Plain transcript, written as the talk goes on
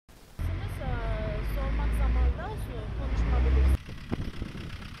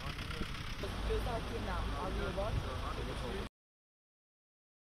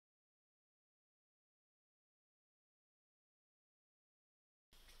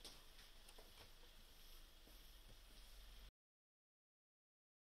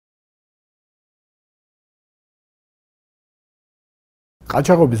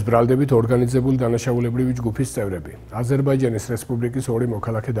ყაჩაღობის ბრალდებით ორგანიზებული დანაშაულებრივი ჯგუფის წევრები აზერბაიჯანის რესპუბლიკის ორი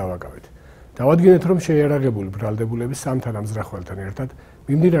მოქალაქე დავაკავეთ. დავადგინეთ, რომ შეიარაღებული ბრალდებულები სამთან ამზრახველთან ერთად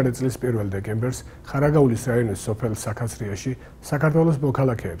მიმდინარე წლის 1 დეკემბერს ხარაგაულის რაიონის სოფელ საქაცრიაში საქართველოს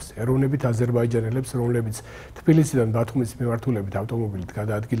მოქალაქეებს, ეროვნებით აზერბაიჯანელებს, რომლებიც თბილისიდან ბათუმის მიმართულებით ავტომობილით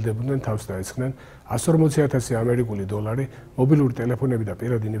გადაადგილდებოდნენ, თავს დაესხნენ 140,000 ამერიკული დოლარი, მობილური ტელეფონები და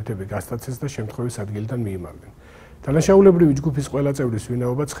პირადი ნივთები გასტაცეს და შემთხვევის ადგილიდან მიიმალნენ. დანაშაულებრივი ჯგუფის ყველა წევრის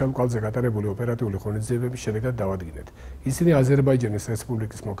ვინაობა ცხელ კვალზე გატარებული ოპერატიული ღონისძიებების შედეგად დავადგინეთ. ისინი აზერბაიჯანის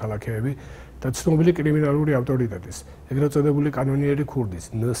რესპუბლიკის მოქალაქეები და ცნობილი კრიმინალური ავტორიტეტის, ეგრეთ წოდებული კანონიერი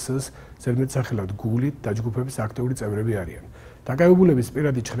ქურდის ნს-ს ზედმეტსახელად გულით დაჯგუფების აქტიური წევრები არიან. დაკავებულების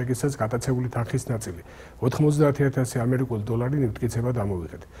პირადი ჩხრეკისას გატაცებული თანხის ნაწილი 90,000 ამერიკული დოლარი ნივთგეცებად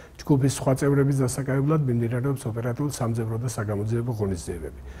ამოვიღეთ. ჯგუფის სხვა წევრების დასაკავებლად მიმდინარეობს ოპერატიული სამძებრო და საგამოძიებო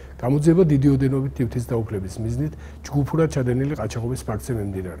ღონისძიებები. გამოძიება დიდი ოდენობით ნივთის დაუფლების მიზნით ჯგუფურად ჩადენილი ყაჩაღობის ფაქტზე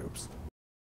მიმდინარეობს.